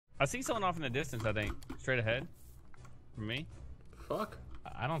I see someone off in the distance, I think. Straight ahead. From me. Fuck.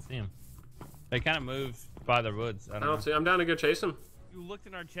 I don't see him. They kind of moved by the woods. I don't see. I'm down to go chase him. You looked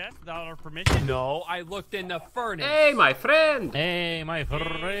in our chest without our permission? No, I looked in the furnace. Hey, my friend. Hey, my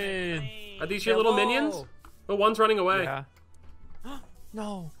friend. Are these your little minions? Oh, one's running away. Yeah.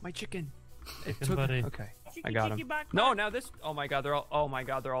 No, my chicken. It Chicken took. buddy. Okay, I got him. No, now this. Oh my god, they're all. Oh my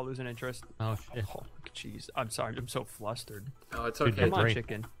god, they're all losing interest. Oh shit. Oh jeez, I'm sorry. I'm so flustered. Oh, it's okay. Come on, Great.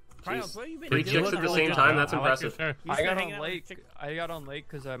 chicken. Trials, where you been? Three chicks at the same time. That's impressive. I got on late. I got on late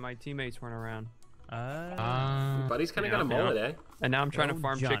because my teammates weren't around. Buddy's kind of got a mullet, eh? And now I'm trying to Oh,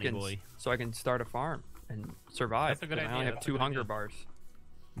 farm Johnny chickens boy. so I can start a farm and survive. That's a good I idea. only have That's a 2 good hunger idea. bars.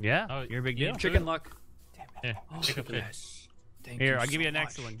 Yeah. Oh, you're a big deal. Chicken luck. Yeah. Pick a fish. Yes. Thank Here, you I'll give you so an much.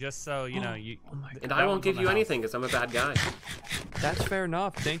 extra one, just so you know. You. Oh my god. And I won't give you anything because I'm a bad guy. That's fair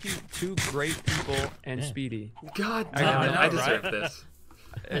enough. Thank you, 2 great people and Speedy. God I damn it, know, I deserve right? this.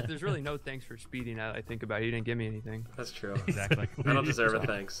 There's really no thanks for Speedy now that I think about it. He didn't give me anything. That's true. Exactly. I don't deserve a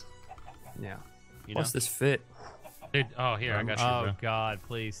thanks. Yeah. You What's know? this fit? Dude, oh here, I got you, Oh bro. God,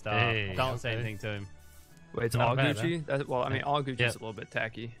 please stop! Hey, Don't say okay. anything to him. Wait, it's Not all bad, Gucci? Well, I mean, all Gucci's Yep. a little bit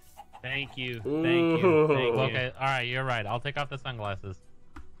tacky. Thank you. Ooh. Thank you. Thank you. Okay, all right, you're right. I'll take off the sunglasses.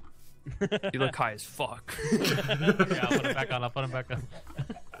 You look high as fuck. Yeah, I'll put it back on. I'll put them back on.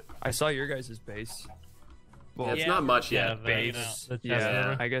 I saw your guys' base. Well, Yeah, it's not much Yeah, yet. the, you know, base. the chest Yeah,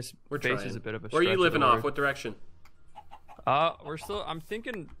 over. I guess We're base trying. is a bit of a Where are you stretch of living the off? word. What direction? We're still. I'm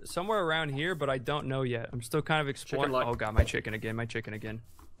thinking somewhere around here, but I don't know yet. I'm still kind of exploring. Chicken luck. Oh god, my chicken again. My chicken again.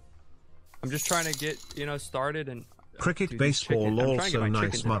 I'm just trying to get started and. Cricket dude, these baseball chicken- I'm trying to get also my nice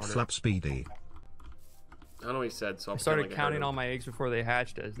chickens in mud order. flap speedy. I don't know what he said, so I'll I pretend started like I counting heard all him. my eggs before they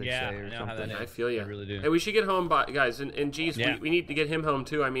hatched, as they Yeah, say, I or know how that something. is. I feel you. I really do. Hey, we should get home, guys. And geez, Yeah. we need to get him home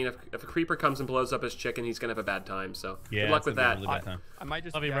too. I mean, if a creeper comes and blows up his chicken, he's gonna have a bad time. So Yeah, good luck it's with gonna that. be a really bad time. I might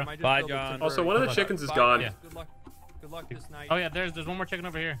just. Love you, yeah, bro. I might just Bye, build a John. temporary- Also, one of the Bye, chickens is bye, gone. guys. Good luck. Good luck this night. Oh yeah, there's one more chicken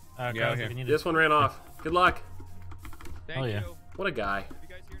over here. Yeah, guys, here. if you need it. This one ran off. Good luck. Thank Oh, yeah. you. What a guy. If you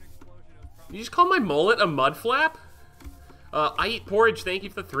guys hear an explosion, it was probably. You just call my mullet a mud flap? I eat porridge. Thank you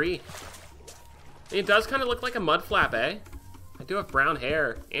for the 3. It does kind of look like a mud flap, eh? I do have brown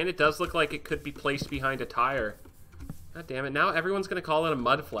hair, and it does look like it could be placed behind a tire. God damn it! Now everyone's gonna call it a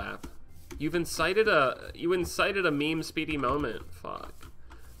mud flap. You incited a meme speedy moment. Fuck.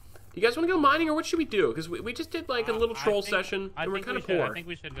 Do you guys want to go mining, or what should we do? Because we just did like a little troll session, and we're kind of poor. I think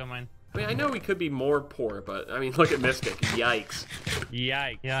we should go mine. I mean, I know we could be more poor, but I mean, look at Mystic. Yikes.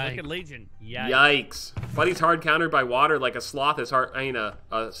 Yikes! Yikes. Look at Legion. Yikes! Yikes. Buddy's hard countered by water like a sloth is hard. I mean, a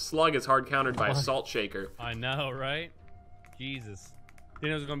slug is hard countered by a salt shaker. I know, right? Jesus.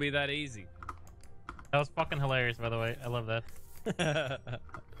 Didn't know it was gonna be that easy. That was fucking hilarious, by the way. I love that.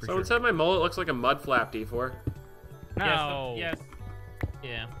 Someone said my mullet looks like a mud flap, D4. No. Yes.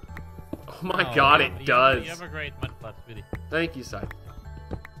 Yeah. Oh my Oh, god, you it have- does. You have a great mud flap, Speedy. Thank you, Sai.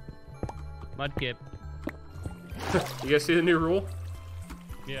 Mudkip. You guys see the new rule?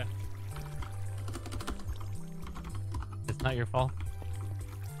 Yeah. It's not your fault.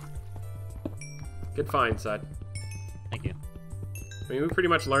 Good find, Sai. Thank you. I mean, we pretty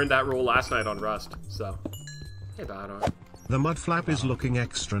much learned that rule last night on Rust, so. Hey, Bador. The mud flap is looking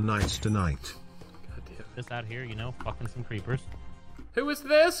extra nice tonight. God damn. Just out here, you know, fucking some creepers. Who is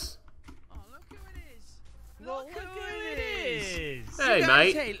this? Oh, look who it is. Look who it is. Hey, You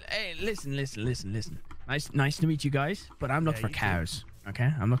guys, mate. Hey, listen. Nice to meet you guys, but I'm looking for cows.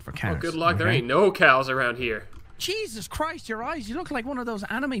 Okay, I'm looking for cows. Oh, good luck. There okay? ain't no cows around here. Jesus Christ, your eyes! You look like one of those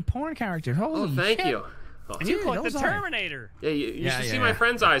anime porn characters. Holy Oh, thank shit. you. Oh, And you Dude, look like those the are- Terminator. yeah, you Yeah, should yeah, see my yeah.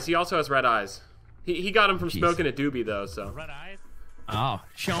 friend's eyes. He also has red eyes. He got him from Jeez. smoking a doobie, though, so. Red eyes? Oh,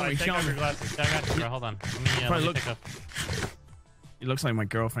 show Alright, me, take show off me. your glasses. I got you, bro. Hold on. Let Probably me look- take off. It looks like my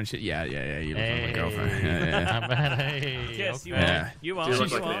girlfriend. Yeah. You look like Hey. my girlfriend. Yeah. Not bad. Hey. Yes, you okay. Yeah. won't. You won't. You look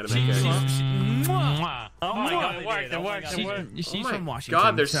You like an won't. anime character. Mwah. Oh my God, it worked. It worked. It worked. She's Oh my from Washington.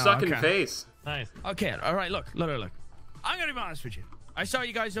 god, they're so, sucking okay. face. Nice. Okay, all right, look. I'm gonna be honest with you. I saw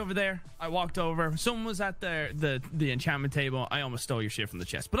you guys over there. I walked over. Someone was at the enchantment table. I almost stole your shit from the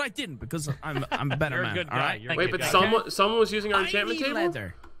chest, but I didn't because I'm a better You're a man. good all guy. right? You're a Wait, good but guy. someone was using our I enchantment need table?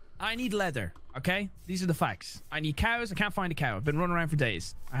 leather. I need leather. Okay, these are the facts. I need cows. I can't find a cow. I've been running around for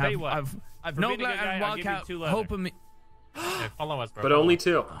days. Tell you what, I've for no being a good guy, and I'll wild give you cow. 2 leather. Hoping me Hey, follow us, bro. But Follow only us.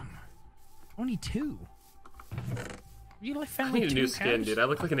 2. only 2. You like I found need like a 2 new skin, cows? dude. I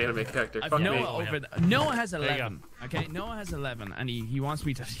look like an anime character. I've Fuck me. Noah over Noah has you go. 11. Okay, Noah has 11, and he wants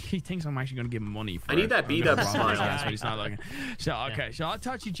me to. He thinks I'm actually going to give him money for I need it. that I'm B-dub gonna rob him, smile. That's what he's not looking. So okay, so I'll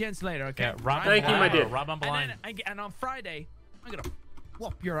touch you gents later. Okay. Yeah, Rob Thank you, my Blind, dear. bro. Rob on And blind. then and on Friday, I'm gonna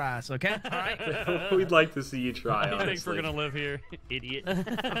whoop your ass, okay? All right. We'd like to see you try, He thinks we're honestly. gonna live here, idiot.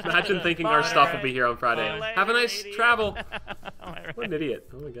 Imagine thinking our stuff will be here on Friday. Hilarious. Have a nice travel. Am I right? What an idiot.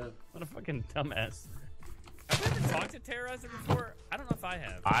 Oh my god. What a fucking dumbass. Have we ever talked to Terrorizer before? I don't know if I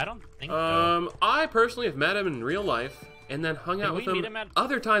have. I don't think so. I personally have met him in real life and then hung out we with meet him him at-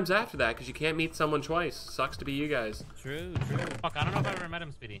 other times after that because you can't meet someone twice. Sucks to be you guys. True. Fuck, I don't know if I ever met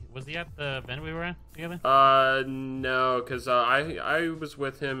him, Speedy. Was he at the event we were at together? No, because I was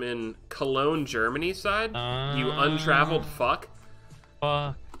with him in Cologne, Germany side. You untraveled fuck.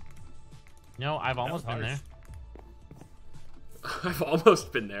 Fuck. No, I've almost been there. I've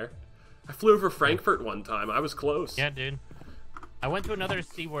almost been there. I flew over Frankfurt one time. I was close. Yeah, dude. I went to another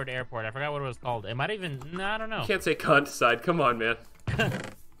C-word airport. I forgot what it was called. It might even... No, I don't know. You can't say cunt side. Come on, man.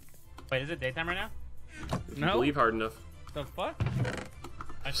 Wait, is it daytime right now? If you believe hard enough. The fuck?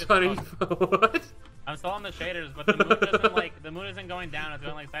 I should Sonny, fuck. what? I'm still on the shaders, but the moon doesn't like... The moon isn't going down. It's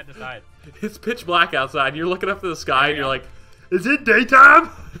going like side to side. It's pitch black outside. You're looking up to the sky and you're like, is it daytime?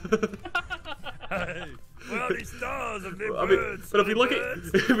 Well, these stars have been I mean, but if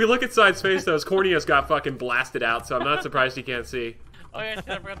we look at Side's face, though, his corneas got fucking blasted out, so I'm not surprised he can't see. Oh yeah, shit,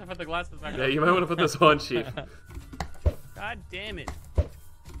 I forgot to put the glasses back Yeah, on. you might want to put this on, Chief. God damn it.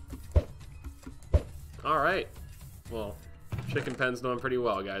 All right. Well, chicken pen's doing pretty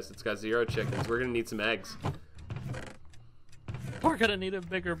well, guys. It's got 0 chickens. We're gonna need some eggs. We're gonna need a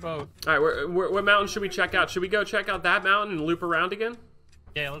bigger boat. All right, what mountain should we check out? Should we go check out that mountain and loop around again?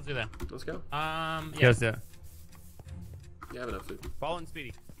 Yeah, let's do that. Let's go. Yeah. Yes, yeah. You have enough food. Following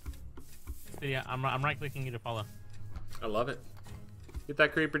Speedy. Speedy, I'm right clicking you to follow. I love it. Get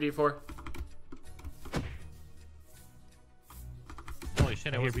that creeper D4. Holy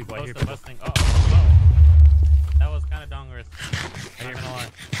shit, I hear was people, I close hear to people. busting. Oh. That was kind of dongerous. I'm not gonna lie.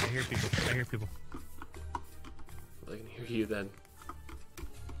 I hear people. I hear people. Well, I can hear you then.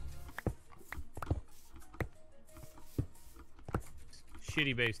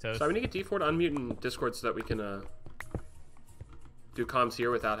 Shitty base toast. So I'm gonna get D4 to unmute in Discord so that we can do comms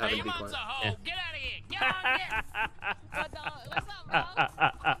here without having to be quiet. Yeah. Get out of here! Get on! What's up,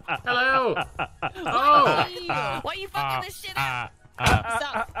 bro? Hello. Oh. Why you fucking this shit up?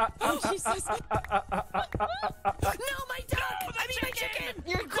 Stop. Oh, Jesus. No, my dog! I mean, my chicken!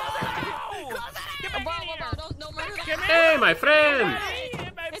 You're close it out! Bro, don't murder that. Hey, my friend.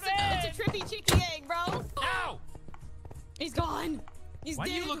 It's a trippy chicky egg, bro. No! He's gone. He's Why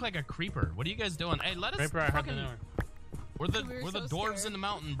do dead. you look like a creeper? What are you guys doing? Hey, let us Creeper, I heard the fucking... number. We're the We were we're the so dwarves scared. in the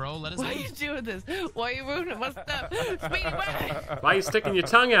mountain, bro. Let us Why are you leave. doing this? Why are you ruining my stuff? Speedy, why? Why are you sticking your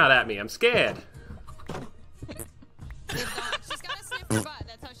tongue out at me? I'm scared. She's gotta sniff her butt.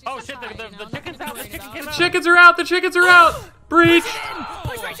 That's how she's Oh shit, the chicken's out. The chicken came out. Chickens are out. The chickens are out. Breach.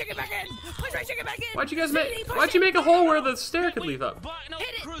 Push my chicken back in! Push my chicken back in! Why'd you guys make? Why'd you make a hole where the stair could leave up? No,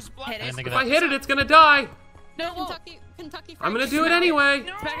 Hit it. Cruz, Hit I didn't it. think If of I that. hit it, it's gonna die. No, it won't. Kentucky I'm gonna Fried do it Chicken. anyway.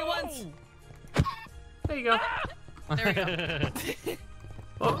 Smack it once. There you go. There we go.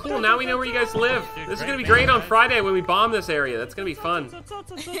 Well, cool. Now we know where you guys live. This is gonna be great on Friday when we bomb this area. That's gonna be fun.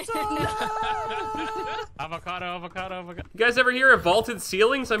 Avocado. You guys ever hear of vaulted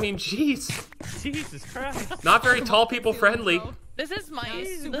ceilings? I mean, jeez. Jesus Christ. Not very tall people friendly. This is my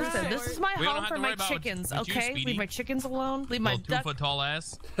super listen. This is my We don't home have for to my worry about chickens. with you, Okay, Speedy. leave my chickens alone. Leave my Little duck. 2-foot tall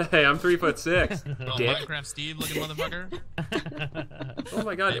ass. Hey, I'm 3'6". Little Dick. Minecraft Steve looking motherfucker. Oh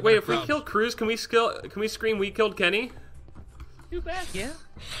my god. Hey, Wait, if we props. kill Cruz, can we scream we killed Kenny? Yeah.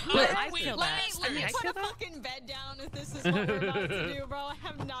 Let I me feel let that. me I put feel a that. fucking bed down if this is what we're about to do, bro. I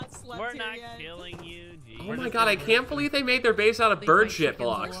have not slept We're here not yet. killing you, G. Oh my god, I can't believe they made their base out of Leave bird my shit chickens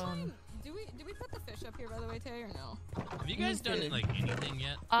blocks. alone. Do we put the fish up here by the way, Tay, or no? Have you guys done like anything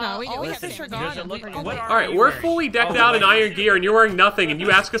yet? No, we do. All We the have fish are salmon. gone. Does it look We- like- what are Alright, you we're wearing? fully decked Oh, out in wait. iron gear and you're wearing nothing and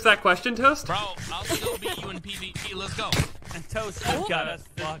you ask us that question, Toast? Bro, I'll still beat you in PvP. Let's go. And Toast, you got us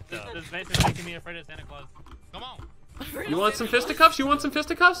fucked up. This base is making me afraid of Santa Claus. Come on. You want some fisticuffs? You want some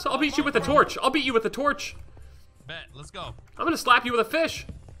fisticuffs? I'll beat you with a torch. I'll beat you with a torch. Bet. Let's go. I'm gonna slap you with a fish.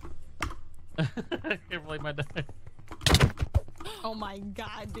 Carefully, my dog. Oh my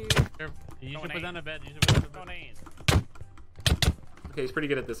god, dude. You Going should put in. down a bed. You should put down a bed. Okay, he's pretty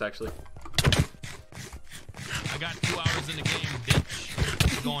good at this actually. I got 2 hours in the game, bitch.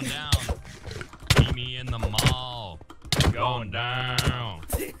 It's going down. Meet me in the mall. Going down.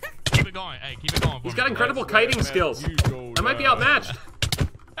 Keep it going. Hey, keep it going. For He's me, got bro. incredible kiting skills. I might be outmatched.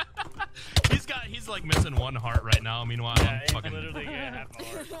 He's like missing one heart right now. Meanwhile, Yeah, I'm it's fucking. literally half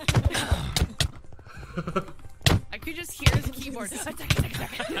hour. I could just hear his keyboard.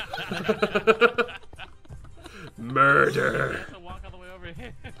 Murder. have to walk all the way over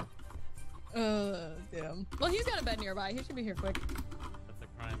here. Damn. Well, he's got a bed nearby. He should be here quick.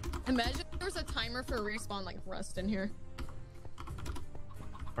 Imagine there was a timer for respawn like Rust in here.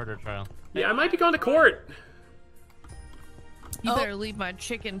 Murder trial. Yeah, I might be going to court. You better leave my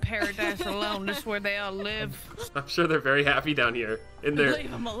chicken paradise alone. This is where they all live. I'm sure they're very happy down here in their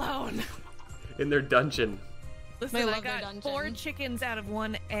Leave them alone. in their dungeon. Listen, They I love their got dungeon. 4 chickens out of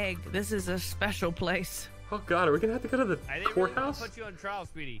 1 egg. This is a special place. Oh God, are we gonna have to go to the I didn't courthouse? really put you on trial,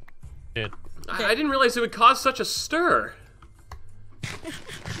 Speedy. Shit. I didn't realize it would cause such a stir. You're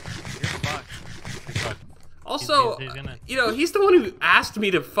fucked. Also, He's gonna- you know, he's the one who asked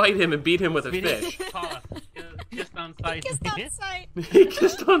me to fight him and beat him with a fish. Paula, just on site. It's on site. He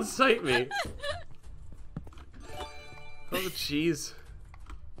kissed on sight me. Oh jeez.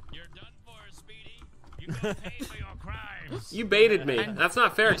 You're done for, Speedy. You gotta pay for your crimes. You baited me. That's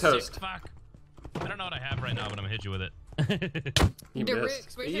not fair, You sick Toast. fuck. I don't know what I have right now, but I'm gonna hit you with it. You Derricks,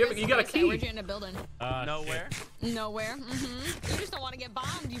 missed. where's You, your you got a best place at? Where'd key. you end up building? Nowhere. Nowhere. You just don't want to get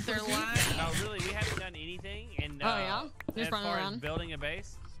bombed, you They're pussy. lying. No, really, we haven't done anything. And Oh, yeah? Just as running far as around? building a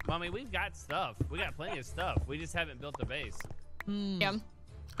base. Well, I mean, we've got stuff. We got plenty of stuff. We just haven't built a base Yeah.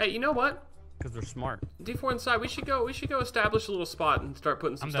 Hey, you know what? because we're smart. D4 inside. We should go establish a little spot and start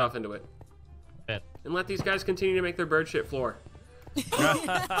putting some I'm stuff down. into it. Bet. And let these guys continue to make their bird shit floor.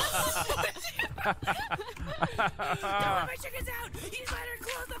 My chicken's out. You better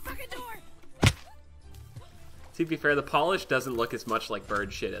close the fucking door. To be fair, the polish doesn't look as much like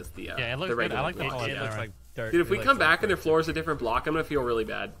bird shit as the Yeah, it looks the good. regular I like the block. polish. It Yeah, looks right. like dirt. Dude, if It we looks come like back and their floor is a different block, I'm gonna feel really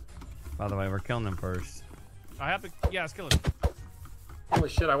bad. By the way, we're killing them first. I have to. Yeah, let's kill him. Holy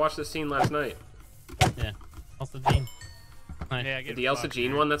shit! I watched this scene last night. Yeah. Also, Gene. Nice. Yeah, get The Elsa fucked,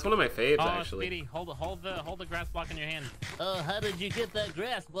 Jean man. one. That's one of my faves, Oh, actually. Speedy, hold the grass block in your hand. Oh, how did you get that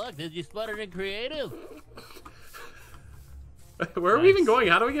grass block? Did you spot it in creative? Where are we even going?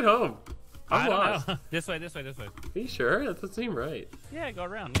 How do we get home? I'm I don't lost. know. This way, this way, this way. Are you sure? That doesn't seem right. Yeah, go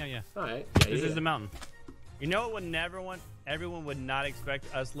around. Yeah, yeah. All right. This is the mountain. You know what would never want? Everyone would not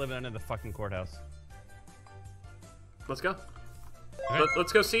expect us living under the fucking courthouse. Let's go.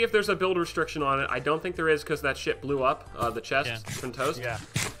 Let's go see if there's a build restriction on it. I don't think there is because that shit blew up the chest Yeah. from Toast. Yeah.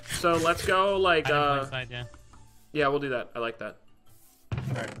 So let's go like Yeah. yeah, we'll do that. I like that.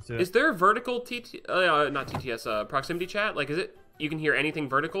 Alright, let's do it. Is there a vertical not TTS proximity chat? Like, is it you can hear anything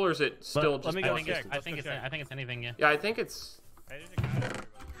vertical or is it still let just me I go think, check. I think it's anything. Yeah. Yeah, I think it's Hey, there's a guy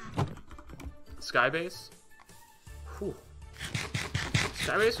over here. Skybase. Whew.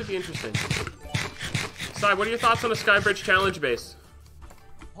 Skybase would be interesting. Sai, what are your thoughts on a Skybridge challenge base?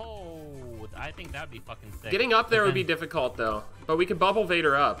 Oh, I think that'd be fucking sick. Getting up there But would be then- difficult though, but we can bubble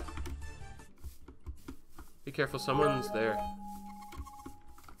Vader up. Be careful, someone's there.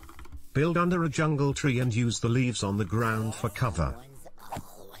 Build under a jungle tree and use the leaves on the ground for cover.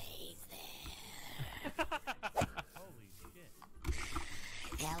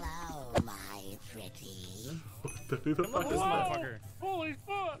 Hello, my pretty. Who the fuck is that? Motherfucker. Holy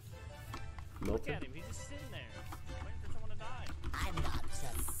fuck! Look Milton? at him. He's just sitting there, waiting for someone to die. I'm not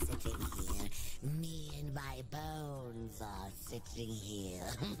just sitting here. Me and my bones are sitting here.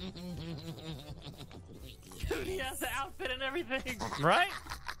 He has the outfit and everything. Right?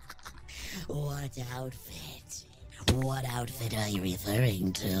 What outfit? What outfit are you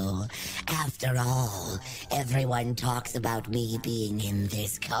referring to? After all, everyone talks about me being in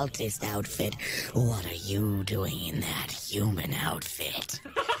this cultist outfit. What are you doing in that human outfit?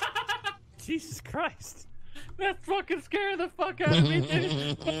 Jesus Christ. That fucking scared the fuck out of me,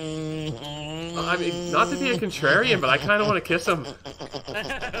 dude. I mean, not to be a contrarian, but I kind of want to kiss him.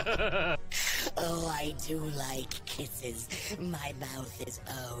 Oh, I do like kisses. My mouth is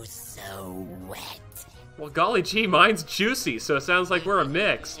oh so wet. Well, golly gee, mine's juicy, so it sounds like we're a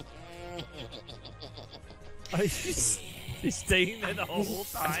mix. He's staying there the whole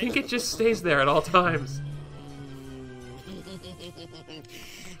I time. think it just stays there at all times.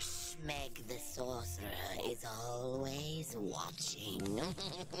 Schmeg the Sorcerer is always watching.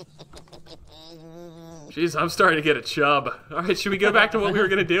 Jeez, I'm starting to get a chub. All right, should we go back to what we were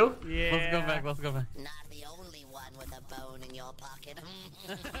gonna do? Yeah. Let's go back. Not the only one with a bone in your pocket.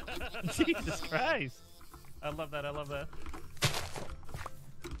 Jesus Christ. I love that.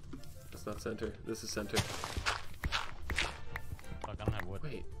 That's not center. This is center. Fuck, I don't have wood.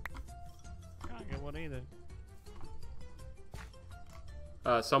 Wait. I can't get one either.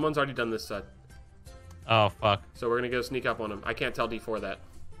 Someone's already done this set, Oh, fuck. so we're gonna go sneak up on him. I can't tell D4 that.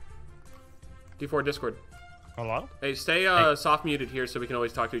 D4 Discord. Hello? Hey, stay soft muted here so we can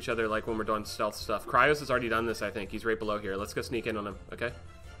always talk to each other like when we're doing stealth stuff. Cryos has already done this, I think. He's right below here. Let's go sneak in on him, okay?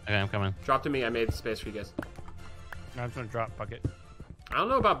 Okay, I'm coming. Drop to me. I made space for you guys. I'm just gonna drop bucket. I don't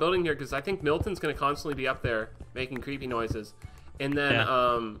know about building here because I think Milton's going to constantly be up there making creepy noises. And then,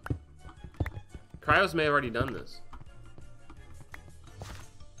 Cryos may have already done this.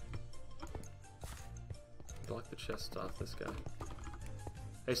 Block the chest off this guy.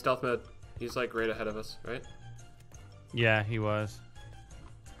 Hey, stealth mode. He's like right ahead of us, right? Yeah, he was.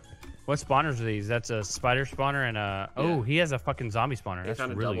 What spawners are these? That's a spider spawner and a... Oh, he has a fucking zombie spawner. He That's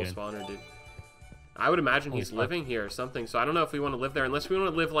found a really double good. spawner, dude. I would imagine he's living here or something, so I don't know if we want to live there. Unless we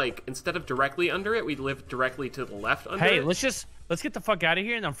want to live, like, instead of directly under it, we'd live directly to the left under it. Hey, let's get the fuck out of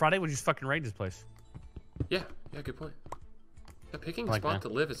here, and on Friday we'll just fucking raid this place. Yeah, good point. Yeah, picking a Like spot that.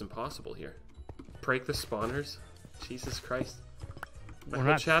 to live is impossible here. Break the spawners? Jesus Christ. My We're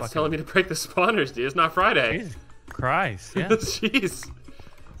whole not chat's fucking- telling me to break the spawners, dude. It's not Friday. Jesus Christ, yeah. Jeez.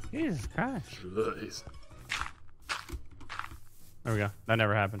 Jesus Christ. Jeez. There we go. That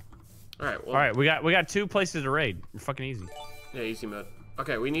never happened. Alright, well... Alright, we got 2 places to raid. We're fucking easy. Yeah, easy mode.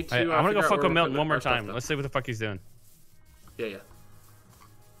 Okay, we need to... Hey, I'm gonna go figure out fuck where with we're Milton putting one more our stuff, time. though. Let's see what the fuck he's doing. Yeah.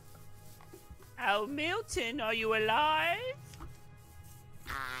 Oh, Milton, are you alive?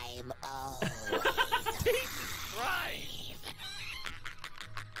 I'm always Right.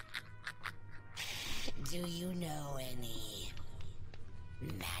 Do you know any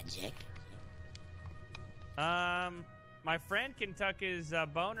magic? My friend can tuck his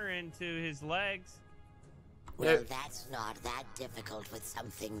boner into his legs. Well, Yeah. that's not that difficult with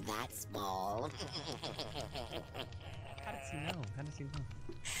something that small. How does he know? How does he know?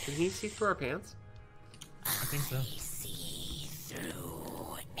 Can he see through our pants? I think so. I see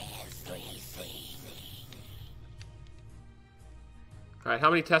through everything. Alright,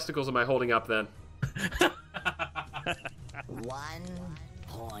 how many testicles am I holding up then?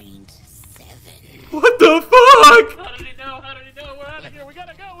 1.7. What the fuck? How did he know? How did he know? We're out of here. We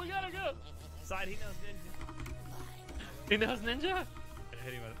gotta go. We gotta go. Side, he knows ninja. He knows ninja.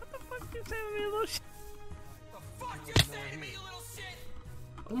 Hit him with it. What the fuck you saying to me, little shit?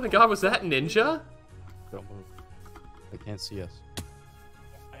 Oh my god, was that ninja? Don't move. They can't see us.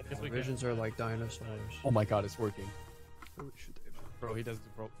 I guess we Visions are like dinosaurs. Oh my god, it's working. Bro, he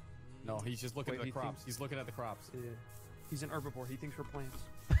doesn't. Bro, no, he's just looking at the crops. He's looking at the crops. Yeah. He's an herbivore. He thinks we're plants.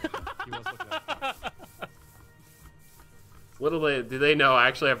 He was looking at the crops. Little do they know I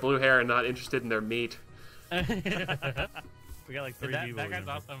actually have blue hair and not interested in their meat. We got like 3 people. That guy's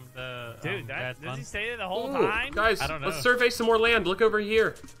awesome. Dude, that's does fun. he stay there the whole Ooh, time? guys, I don't know. let's survey some more land. Look over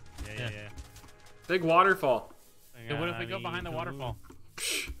here. Yeah. Big waterfall. Dude, what if we go behind the waterfall?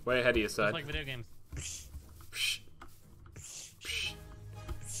 Psh, way ahead of you, Just side. like video games. Psh, psh, psh.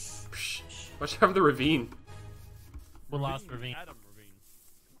 Watch out for the ravine. We lost ravine. Adam Ravine.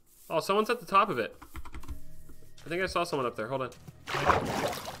 Oh, someone's at the top of it. I think I saw someone up there. Hold on.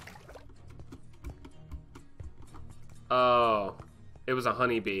 Oh, it was a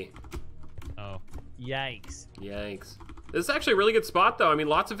honeybee. Oh. Yikes. Yikes. This is actually a really good spot, though. I mean,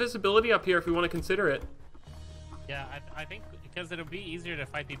 lots of visibility up here if we want to consider it. Yeah, I think because it'll be easier to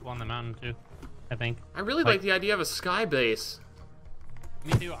fight people on the mountain too. I think. I really like the idea of a sky base.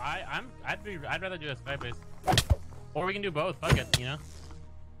 Me too. I'd rather do a sky base. Or we can do both. Fuck it, you know.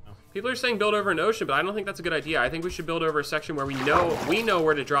 People are saying build over an ocean, but I don't think that's a good idea. I think we should build over a section where we know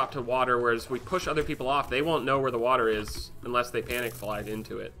where to drop to water, whereas we push other people off, they won't know where the water is unless they panic fly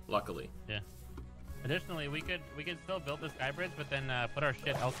into it, luckily. Yeah. Additionally, we could still build the sky bridge, but then put our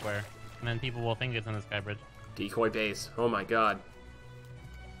shit elsewhere, and then people will think it's on the sky bridge. Decoy base. Oh my god.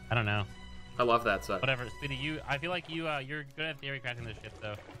 I don't know. I love that stuff. Whatever, Speedy. I feel like you're good at theory crafting this shit.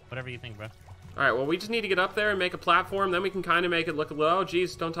 So whatever you think, bro. Alright, well, we just need to get up there and make a platform, then we can kind of make it look a little... Oh,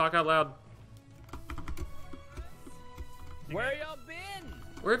 jeez, don't talk out loud. Where y'all been?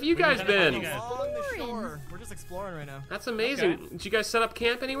 Where have you guys been? Along the shore. We're just exploring right now. That's amazing. Okay. Did you guys set up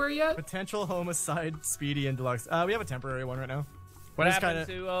camp anywhere yet? Potential homicide, Speedy, and Deluxe. We have a temporary one right now. What Just happened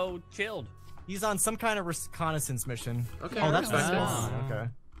kinda- to Chilled? He's on some kind of reconnaissance mission. Okay. Oh, that's nice. fine. Okay.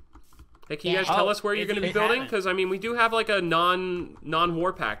 Hey, can you guys tell us where you're if going to be you building? haven't. Because, I mean, we do have, like, a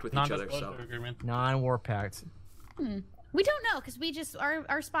non-war pact with each other, so... Non-disclosure agreement. Non-war pact. We don't know because we just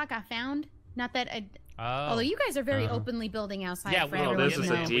our spot got found. Not that although you guys are very openly building outside. Yeah, for we- Oh, everyone this to is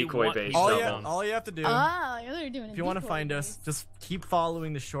know. a decoy base. All Someone. you have to do, Oh, you're doing. if you want to find us, just keep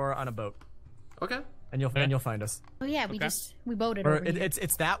following the shore on a boat, Okay. and you'll find us. Oh yeah, we boated Or over here.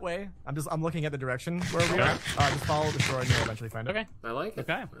 it's that way. I'm looking at the direction where we are. Just follow the shore, and you'll eventually find it. Okay. I like it.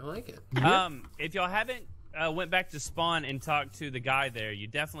 Okay. I like it. If y'all haven't went back to spawn and talked to the guy there, you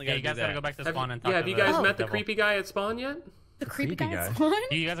definitely Yeah, got you to guys do gotta that. go back to spawn and talk Have to you the guys met the devil. creepy guy at spawn yet? The creepy creepy guy's guy. one.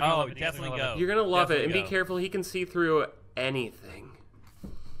 You guys are gonna Oh, love it. You guys are definitely gonna go. love You're going to love it, and Definitely be go. careful. He can see through anything.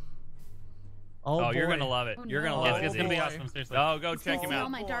 Oh, you're boy. gonna love it. Oh, You're gonna no. love It's it. gonna be boy. awesome. Seriously. Oh, go check him See all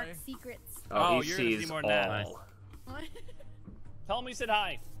out. my boy. dark secrets. Oh, Oh, he you're gonna see sees more all. than that. What? Tell him we said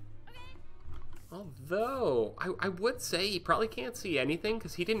hi. Although, I would say he probably can't see anything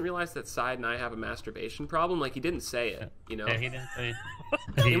because he didn't realize that Side and I have a masturbation problem. Like, he didn't say it, you know? Yeah, he didn't say.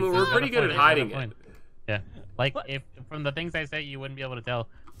 I mean, we're pretty good at hiding it. Yeah, like if from the things I say, you wouldn't be able to tell.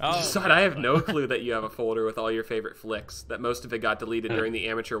 Oh. Side, I have no clue that you have a folder with all your favorite flicks. That most of it got deleted during the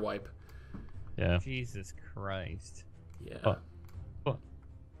amateur wipe. Yeah. Jesus Christ. Yeah.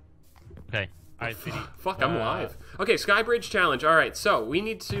 Okay. All right, Fuck, I'm live. Okay, Skybridge Challenge. All right, so we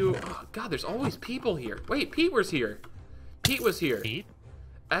need to... Oh, God, there's always people here. Wait, Pete was here. Pete was here. Pete?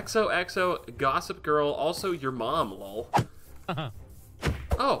 XOXO, Gossip Girl, also your mom, lol.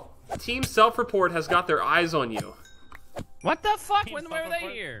 Oh, Team Self-Report has got their eyes on you. What the fuck? When were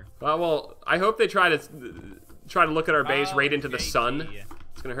they here? Well, I hope they try to look at our base right into the sun.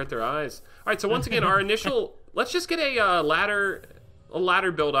 It's gonna hurt their eyes. All right, so once again, our initial... Let's just get a ladder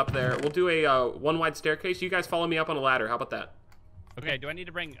build up there. We'll do a one wide staircase. You guys follow me up on a ladder. How about that? Okay, do I need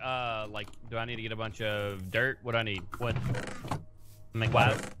to bring, do I need to get a bunch of dirt? What do I need? Wood. Make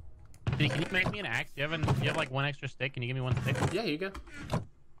glass. Can you make me an axe? Do you have like one extra stick? Can you give me one stick? Yeah, you go.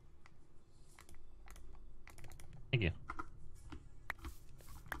 Thank you.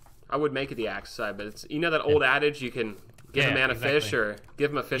 I would make it the axe side, but it's, you know that old adage, you can give a man a fish or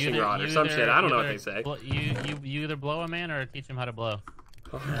give him a fishing rod or some shit. I don't know what they say. You either blow a man or teach him how to blow.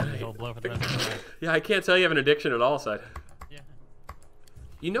 He'll blow for the rest of his life. Yeah, I can't tell you have an addiction at all, side. Yeah.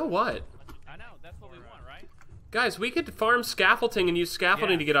 You know what? I know, that's what we want, right? Guys, we could farm scaffolding and use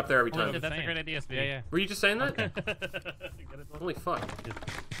scaffolding to get up there every time. That's a great idea, Speedy. Yeah. Were you just saying that? Holy fuck.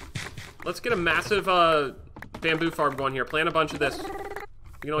 Let's get a massive bamboo farm going here. Plant a bunch of this.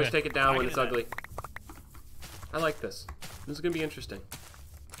 You can always take it down when it's ugly. I like this. This is going to be interesting.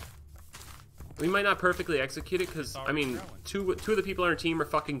 We might not perfectly execute it because, I mean, two of the people on our team are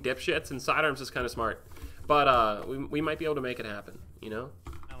fucking dipshits and Sidearms is kind of smart. But we might be able to make it happen, you know?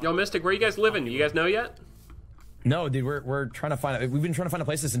 Yo, Mystic, where you guys living? You guys know yet? No, dude, we're trying to find. We've been trying to find a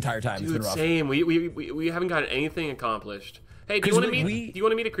place this entire time. Dude, it's been rough. Same. We haven't gotten anything accomplished. Hey, do you want to meet? Do you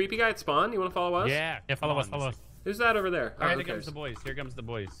want to meet a creepy guy at spawn? You want to follow us? Yeah, follow us. Who's that over there? All right, here comes the boys. Here comes the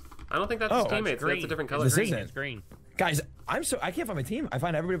boys. I don't think that's his teammates. That's a different color. This isn't. It's green. Guys, I can't find my team. I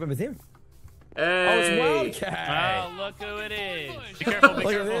find everybody but my team. Hey. Oh, it's Wildcat. Oh, look who it is. Be careful, be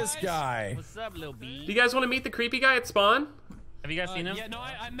Look careful. at this guy. What's up, little B? Do you guys want to meet the creepy guy at spawn? Have you guys seen him? Yeah, no,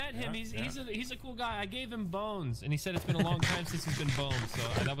 I met him. He's a cool guy. I gave him bones, and he said it's been a long time since he's been boned,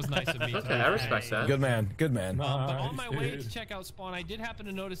 so that was nice of me. Okay, I respect that. Good man, good man. But on my way to check out spawn, I did happen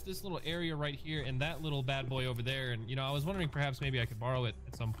to notice this little area right here and that little bad boy over there, and I was wondering perhaps maybe I could borrow it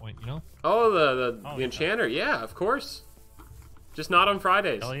at some point, Oh, the enchanter, yeah, of course. Just not on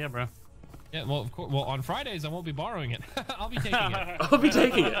Fridays. Hell yeah, bro. Yeah, well, of course. Well, on Fridays I won't be borrowing it. I'll be taking it. I'll be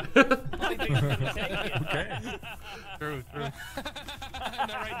taking it. Okay. True. Not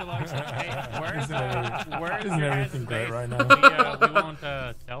right, Deluxe. Hey, where's Isn't your everything great right now? We won't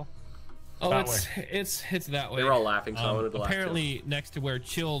tell. Oh, it's that way. They were all laughing, so I wanted to laugh. Apparently, next to where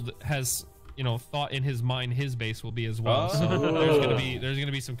Chilled has, thought in his mind his base will be as well. So there's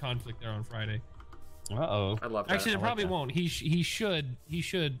gonna be some conflict there on Friday. Uh-oh. I love that. Actually, there probably won't. He should,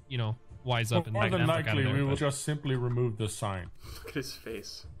 wise up and more than back likely, down we there, will just simply remove the sign. Look at his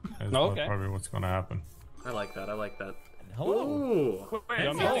face. That's probably what's going to happen. I like that. Hello. Ooh.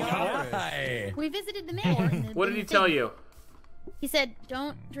 Hi. We visited the mayor. What did he tell you? He said,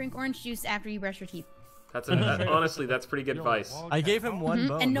 "Don't drink orange juice after you brush your teeth." Honestly, that's pretty good advice. I gave him one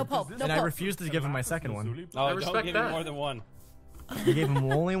bone. And no pulp. And I refused to give him my second one. Oh, I respect don't give that. him more than one. You gave him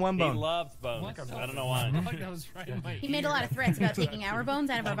only one He bone. loves bones. I don't know why. That was right in my He made a lot of threats about taking our bones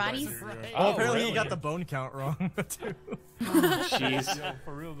out of our bodies. Oh, apparently he got the bone count wrong, too. Jeez.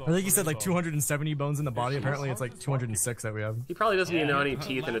 I think he said like 270 bones in the body. Apparently it's like 206 that we have. He probably doesn't even know how many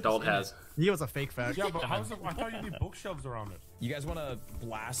teeth an adult has. He was a fake fact. Yeah, but I thought you need bookshelves around it. You guys want to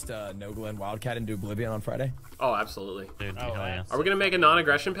blast No Glen Wildcat into oblivion on Friday? Oh, absolutely. Dude, hell yeah. Are we going to make a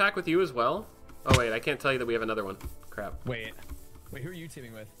non-aggression pack with you as well? Oh, wait, I can't tell you that we have another one. Crap. Wait, who are you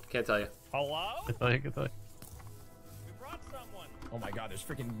teaming with? Can't tell you. Hello? Good tell you. We brought someone. Oh my god, there's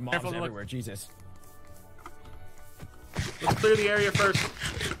freaking mobs everywhere. Jesus. Let's clear the area first.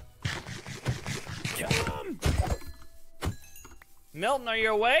 Kill him! Milton, are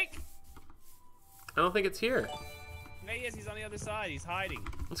you awake? I don't think it's here. No, he is. He's on the other side. He's hiding.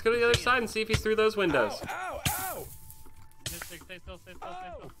 Let's go to the other side and see if he's through those windows. Ow! Stay still.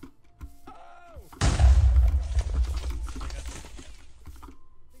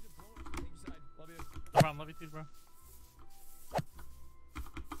 No problem, love you too, bro.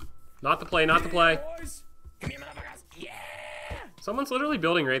 Not the play. Boys, come here, motherfuckers! Yeah! Someone's literally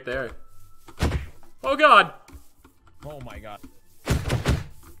building right there. Oh, God. Oh my god.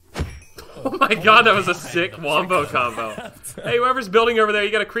 Oh my god, that was a sick wombo combo. Hey, whoever's building over there,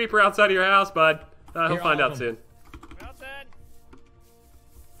 you got a creeper outside of your house, bud. He'll find out soon. Wilson!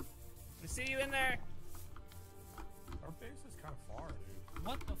 I see you in there. Our base is kind of far, dude.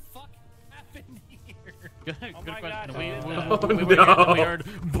 What the fuck happened here? Good, Oh good my question. God. We Oh, were here, no. and we heard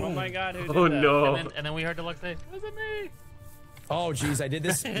boom. Oh my god, who did Oh that? no. And then we heard Deluxe say, "Was it me?" Oh, jeez, I did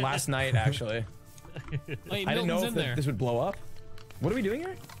this last night, actually. Wait, I didn't know Milton's if in there. this would blow up. What are we doing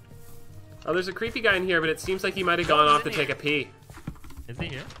here? Oh, there's a creepy guy in here, but it seems like he might have gone off to take a pee. Is he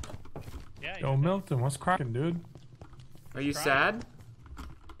here? Yeah. Yo, Milton, what's cracking, dude? Are you sad?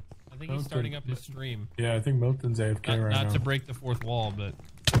 I think he's starting up his stream. Yeah, I think Milton's AFK right now. Not to break the fourth wall, but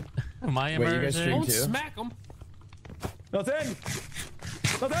My Wait, you guys stream don't too? smack him. Milton!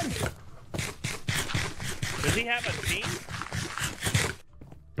 Milton! Does he have a team?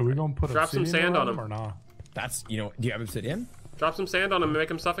 Are we gonna put Drop some obsidian sand on around him. or not? That's, you know, do you have obsidian? Drop some sand on him and make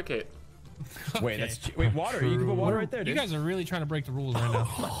him suffocate. Wait, wait, water. You can put water right there, You dude. guys are really trying to break the rules right now.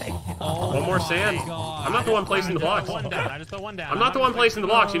 One more sand. God. I'm not the one placing the blocks. One down. I just put one down. I'm not the one placing the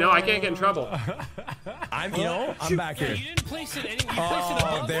blocks, you know? I can't get in trouble. I'm, you know, I'm back Yeah, here. you didn't place it. You placed it Oh,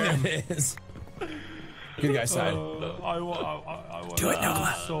 above there him. it is. Good guy's side. I want Do it,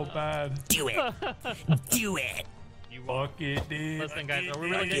 Noah. so bad. Do it. Do it. You fuck it, dude. Listen, guys, are we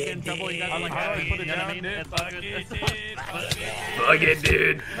really gonna get in trouble? You guys are like, Alright, put it you know what I down, mean? dude. It's all Fuck good. it, Fuck it,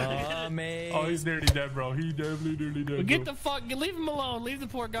 dude. Amazing. Oh, he's nearly dead, bro. He definitely nearly dead. Get bro. the fuck. Leave him alone. Leave the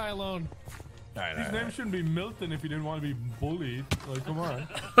poor guy alone. All right, His name shouldn't be Milton if he didn't want to be bullied. Like, come on.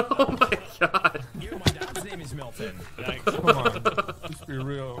 Oh my god. You know, my dad's name is Milton. Come on. Just be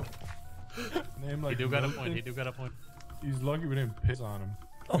real. Name like He do got a Milton. point. He do got a point. He's lucky we didn't piss on him.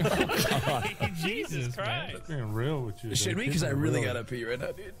 Jesus Christ. Just being real with you. Should we? Because I really gotta pee right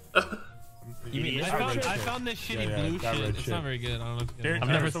now, dude. You mean I found this shitty blue shit. It's not very good. I don't know if you There, guys I've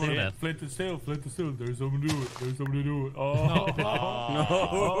know. never seen that. Flint and steel, Flint and steel. There's something to do it. There's something to do it. Oh,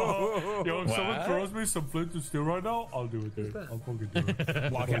 no. Yo, if someone What? throws me some flint and steel right now, I'll do it, dude. I'll fucking do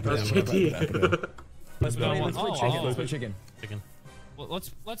it. Walk after That's them. JT. Let's play chicken. oh. Let's play chicken. Well,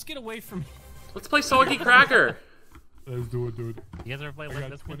 let's get away from. Let's play Soggy Cracker. Let's do it, dude. You guys ever played I like got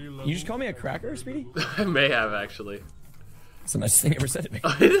this? 20 You just call me a cracker, Speedy? I may have, actually. It's the nicest thing you ever said to me.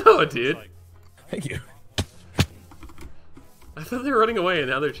 I know, dude. Thank you. I thought they were running away and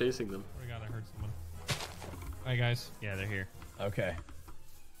now they're chasing them. Oh my god, I heard someone. Hi guys. Yeah, they're here. Okay.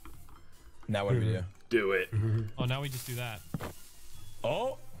 Now what do we do? Do it. Oh, now we just do that.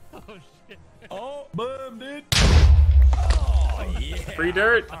 Oh. Oh shit. Oh. Boom, dude. Oh, yeah. Free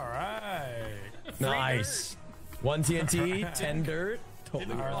dirt. All right. Nice. 1 TNT, 10 dirt.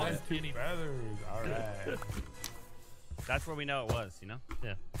 Totally All worth right, it. 2 feathers. All right. That's where we know it was, you know?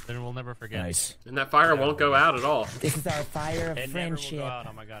 Yeah. Then we'll never forget. Nice. And that fire won't go out at all. This is our fire of It never will friendship. go out.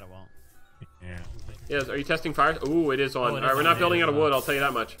 Oh my god, it won't. Yeah. Yes, are you testing fire? Ooh, it is on. Oh, it All is right, we're on. not It building is out of on. wood, I'll tell you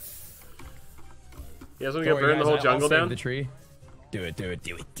that much. You guys want to Don't go worry, burn the guys, whole I'll jungle save down? the tree. Do it, do it,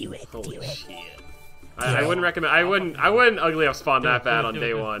 do it, do it, Holy do it. shit. I wouldn't recommend. I wouldn't ugly up spawn that bad on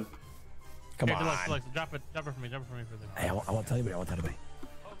day one. Come Here, on. Deluxe, drop it for me, for the. Hey, I won't tell you, but I won't tell you.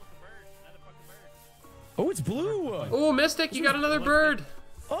 Oh, it's blue. Oh, Mystic, you got another bird.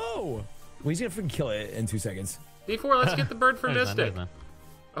 Oh. Well, he's gonna freaking kill it in 2 seconds. D4, let's get the bird for There's none, Mystic. there's none.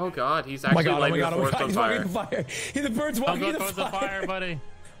 Oh god, he's Oh my actually god, lighting the forest on he's fire. walking the fire. The bird's Don't walking go in the towards the fire, buddy.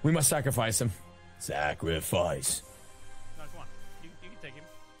 We must sacrifice him. Sacrifice. No, come on. You can take him.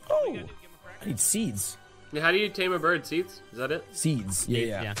 Oh. I need seeds. Yeah, how do you tame a bird? Seeds? Is that it? Seeds.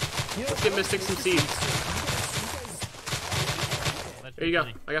 Yeah. Let's get Mystic some seeds. There you go.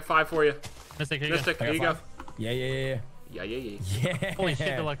 I got 5 for you. Mystic, here you Mystic, go. there you go. Yeah. Yeah. Holy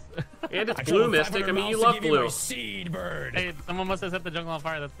shit, Deluxe. And it's blue, Mystic. I mean, you love blue. Seed bird. Hey, someone must have set the jungle on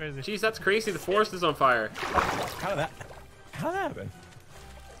fire. That's crazy. Jeez, that's crazy. The forest is on fire. How did that happen?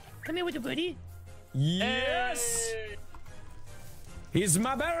 Come here with the buddy. Yes. He's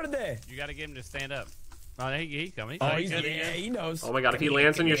my birthday. You gotta get him to stand up. Oh, he's coming. Oh, he knows. Oh my god, if he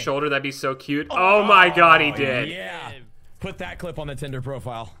lands on your shoulder, that'd be so cute. Oh my god, he did. Yeah. Put that clip on the Tinder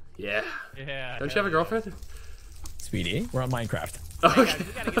profile. Yeah. Yeah. Don't you have a girlfriend? Speedy, we're on Minecraft. Hey guys, we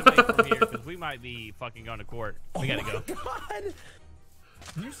gotta get away from here because we might be fucking going to court. We gotta go. God.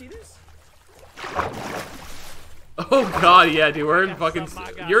 Do you see this? Oh god, yeah, dude, we're in fucking.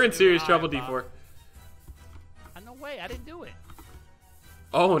 You're in serious trouble, D4. No way, I didn't do it.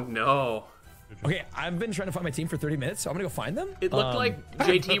 Oh no. Okay, I've been trying to find my team for 30 minutes, so I'm gonna go find them. It looked like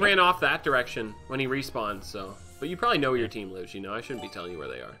JT ran off that direction when he respawned, so. But you probably know where your team lives, you know. I shouldn't be telling you where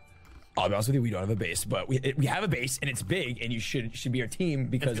they are. I'll be honest with you, we don't have a base, but we have a base and it's big, and you should be our team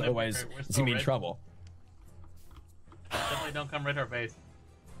because otherwise it's gonna be in trouble. Definitely don't come raid our base.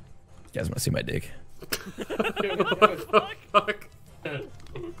 You guys want to see my dick? Fuck.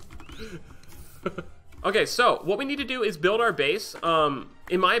 Okay, so what we need to do is build our base.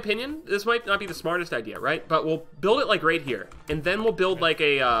 In my opinion, this might not be the smartest idea, right? But we'll build it like right here, and then we'll build like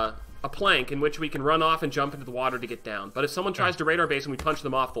a plank in which we can run off and jump into the water to get down. But if someone tries to raid our base and we punch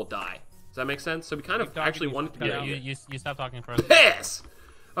them off, they'll die. Does that make sense? So we kind of actually want it to be. Yeah, you stop talking first. Piss!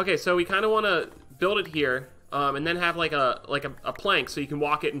 Okay, so we kind of want to build it here, and then have like a plank so you can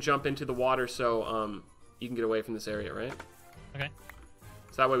walk it and jump into the water, so you can get away from this area, right? Okay.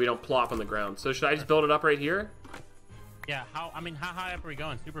 So that way we don't plop on the ground. So should I just build it up right here? Yeah. How high up are we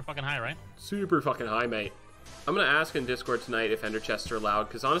going? Super fucking high, right? Super fucking high, mate. I'm gonna ask in Discord tonight if ender chests are allowed,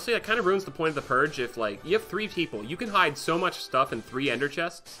 because honestly, that kind of ruins the point of the purge. If like you have 3 people, you can hide so much stuff in 3 ender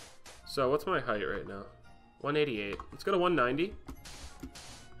chests. So what's my height right now? 188. Let's go to 190,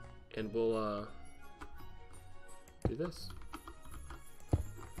 and we'll do this.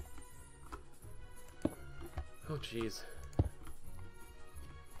 Oh jeez.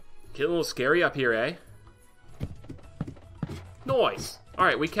 Getting a little scary up here, eh? Noise. All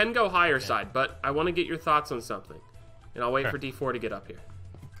right, we can go higher side, but I want to get your thoughts on something, and I'll wait for D4 to get up here.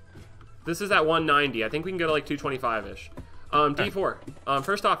 This is at 190. I think we can go to like 225-ish. D4.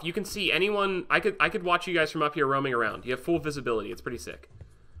 First off, you can see anyone. I could watch you guys from up here roaming around. You have full visibility. It's pretty sick.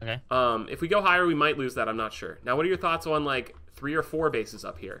 Okay. If we go higher, we might lose that. I'm not sure. Now, what are your thoughts on like 3 or 4 bases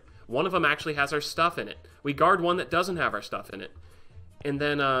up here? One of them actually has our stuff in it. We guard one that doesn't have our stuff in it. And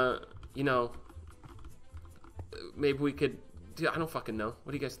then, you know, maybe we could... Dude, I don't fucking know.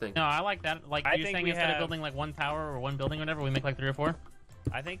 What do you guys think? No, I like that. Like, you're saying instead of building like 1 tower or 1 building or whatever, we make like 3 or 4?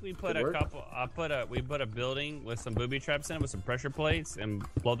 I think we put a couple... we put a building with some booby traps in it with some pressure plates and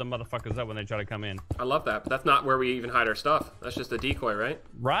blow them motherfuckers up when they try to come in. I love that, but that's not where we even hide our stuff. That's just a decoy, right?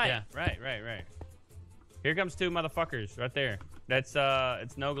 Right. Yeah, right. Here comes 2 motherfuckers right there. That's,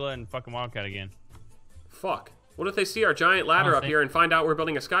 it's Nogla and fucking Wildcat again. Fuck. What if they see our giant ladder up here and find out we're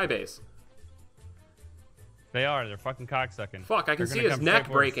building a sky base? They are. They're fucking cocksucking. Fuck, I can see his neck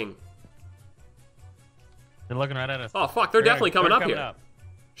breaking. They're looking right at us. Oh, fuck, they're definitely coming up here.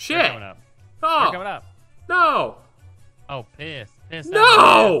 Shit. They're coming up. Oh. They're coming up. No. Oh, piss.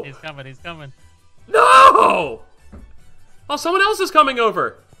 No. He's coming. No. Oh, someone else is coming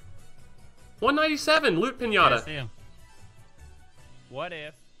over. 197, loot pinata. Yeah, I see him. What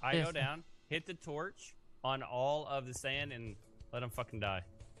if I go down, hit the torch on all of the sand, and let him fucking die?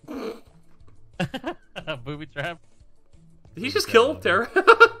 Booby trap. Did he just kill Terra?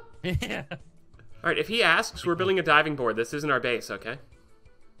 Yeah. All right, if he asks, we're building a diving board. This isn't our base, okay?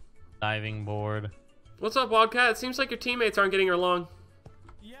 Diving board. What's up, Wildcat? It seems like your teammates aren't getting along.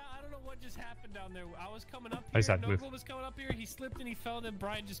 Yeah, I don't know what just happened down there. I was coming up here. Nogla was coming up here. He slipped and he fell, and then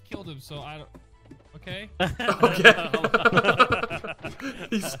Brian just killed him. So I don't. Okay. Okay.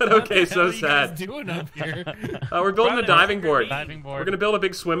 He said, "Okay, so sad." What are you guys doing up here? We're building a diving board. Diving board. We're gonna build a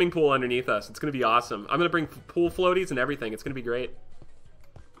big swimming pool underneath us. It's gonna be awesome. I'm gonna bring pool floaties and everything. It's gonna be great.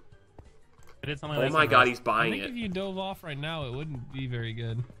 Oh my god, he's buying I think it. if you dove off right now, it wouldn't be very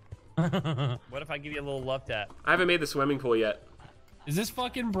good. What if I give you a little love tap? I haven't made the swimming pool yet. Is this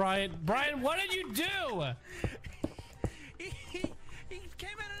fucking Brian? Brian, what did you do? He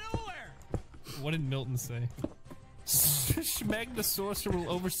came out of nowhere. What did Milton say? Schmeg the Sorcerer will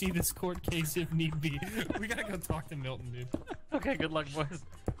oversee this court case if need be. We gotta go talk to Milton, dude. Okay, good luck, boys.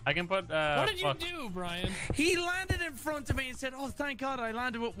 I can put. What did you do, Brian? He landed in front of me and said, "Oh, thank God, I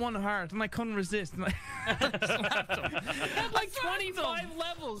landed with 1 heart," and I couldn't resist. And I slapped him. Had like 25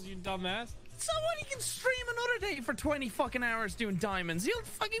 levels, you dumbass. Someone he can stream another day for 20 fucking hours doing diamonds. He'll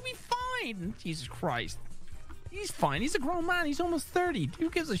fucking be fine. Jesus Christ. He's fine. He's a grown man. He's almost 30. Who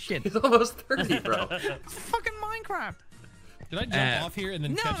gives a shit? He's almost 30, bro. It's fucking Minecraft. Did I jump off here and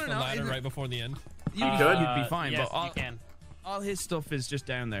then catch the ladder right before the end? You could. You'd be fine. Yes, but you can. All his stuff is just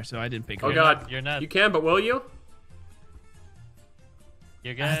down there, so I didn't pick it up. up. Oh god, you're not. You can, but will you?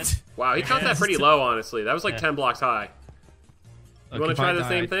 You're good. Wow, he cut that pretty low, honestly. That was like 10 blocks high. You want to try the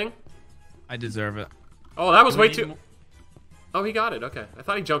same thing? I deserve it. Oh, that was way too... Oh, he got it. Okay. I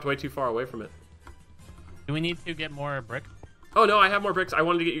thought he jumped way too far away from it. Do we need to get more bricks? Oh, no, I have more bricks. I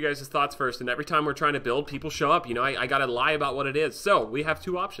wanted to get you guys' thoughts first, and every time we're trying to build, people show up. You know, I gotta lie about what it is. So, we have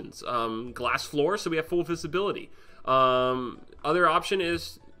 2 options. Glass floor, so we have full visibility. Other option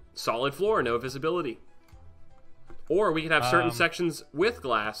is solid floor, no visibility. Or we could have certain sections with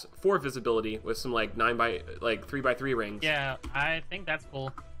glass for visibility with some like 3x3 rings. Yeah, I think that's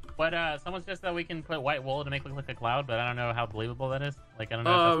cool. But someone says that we can put white wool to make it look like a cloud, but I don't know how believable that is. Like, I don't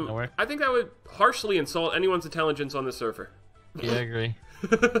know if that's gonna work. I think that would harshly insult anyone's intelligence on the server. Yeah, I agree.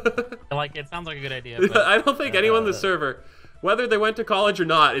 Like, it sounds like a good idea. But I don't think anyone on the server whether they went to college or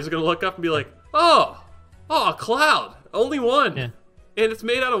not, is gonna look up and be like, oh, a cloud, only one, and it's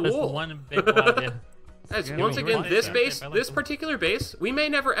made out of wool. One big cloud, yeah. Guys, once again, this base, this particular base, we may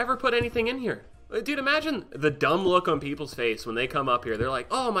never ever put anything in here. Dude, imagine the dumb look on people's face when they come up here. They're like,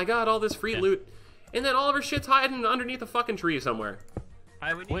 oh my god, all this free loot. And then all of our shit's hiding underneath a fucking tree somewhere.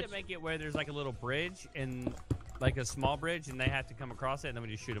 We need to make it where there's like a little bridge, and like a small bridge, and they have to come across it, and then we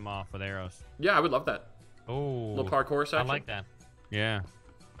just shoot them off with arrows. Yeah, I would love that. Oh. Little parkour section. I like that. Yeah.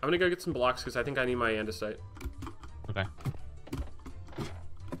 I'm gonna go get some blocks because I think I need my andesite. Okay.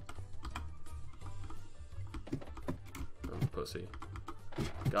 I'm a pussy.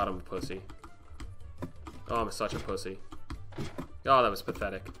 God, I'm a pussy. Oh, I'm such a pussy. Oh, that was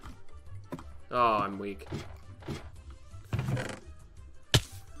pathetic. Oh, I'm weak.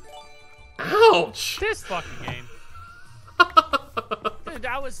 Ouch! This fucking game. Dude,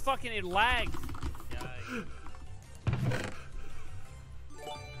 I was fucking, it lagged.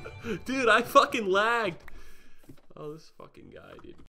 Dude, I fucking lagged. Oh, this fucking guy, dude.